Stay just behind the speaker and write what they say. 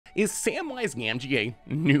Is Samwise Gamgee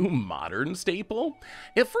a new modern staple?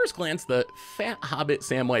 At first glance, the fat hobbit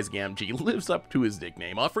Samwise Gamgee lives up to his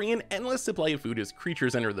nickname, offering an endless supply of food as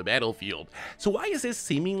creatures enter the battlefield. So why is this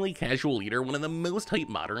seemingly casual eater one of the most hyped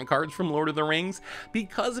modern cards from Lord of the Rings?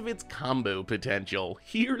 Because of its combo potential.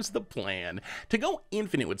 Here's the plan. To go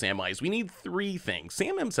infinite with Samwise, we need three things: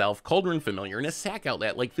 Sam himself, Cauldron Familiar, and a sack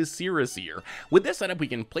outlet like Viserys here. With this setup, we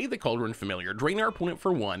can play the Cauldron Familiar, drain our opponent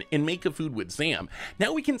for one, and make a food with Sam.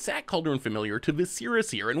 Now we can sack Cauldron Familiar to Viserys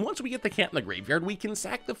here, and once we get the cat in the graveyard, we can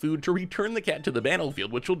sack the food to return the cat to the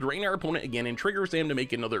battlefield, which will drain our opponent again and trigger Sam to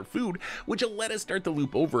make another food, which will let us start the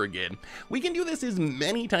loop over again. We can do this as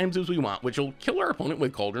many times as we want, which will kill our opponent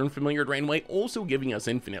with Cauldron Familiar drain while also giving us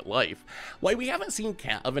infinite life. While we haven't seen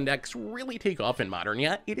cat oven decks really take off in Modern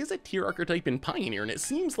yet, it is a tier archetype in Pioneer, and it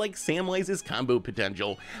seems like Samwise's combo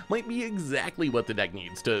potential might be exactly what the deck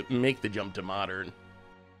needs to make the jump to Modern.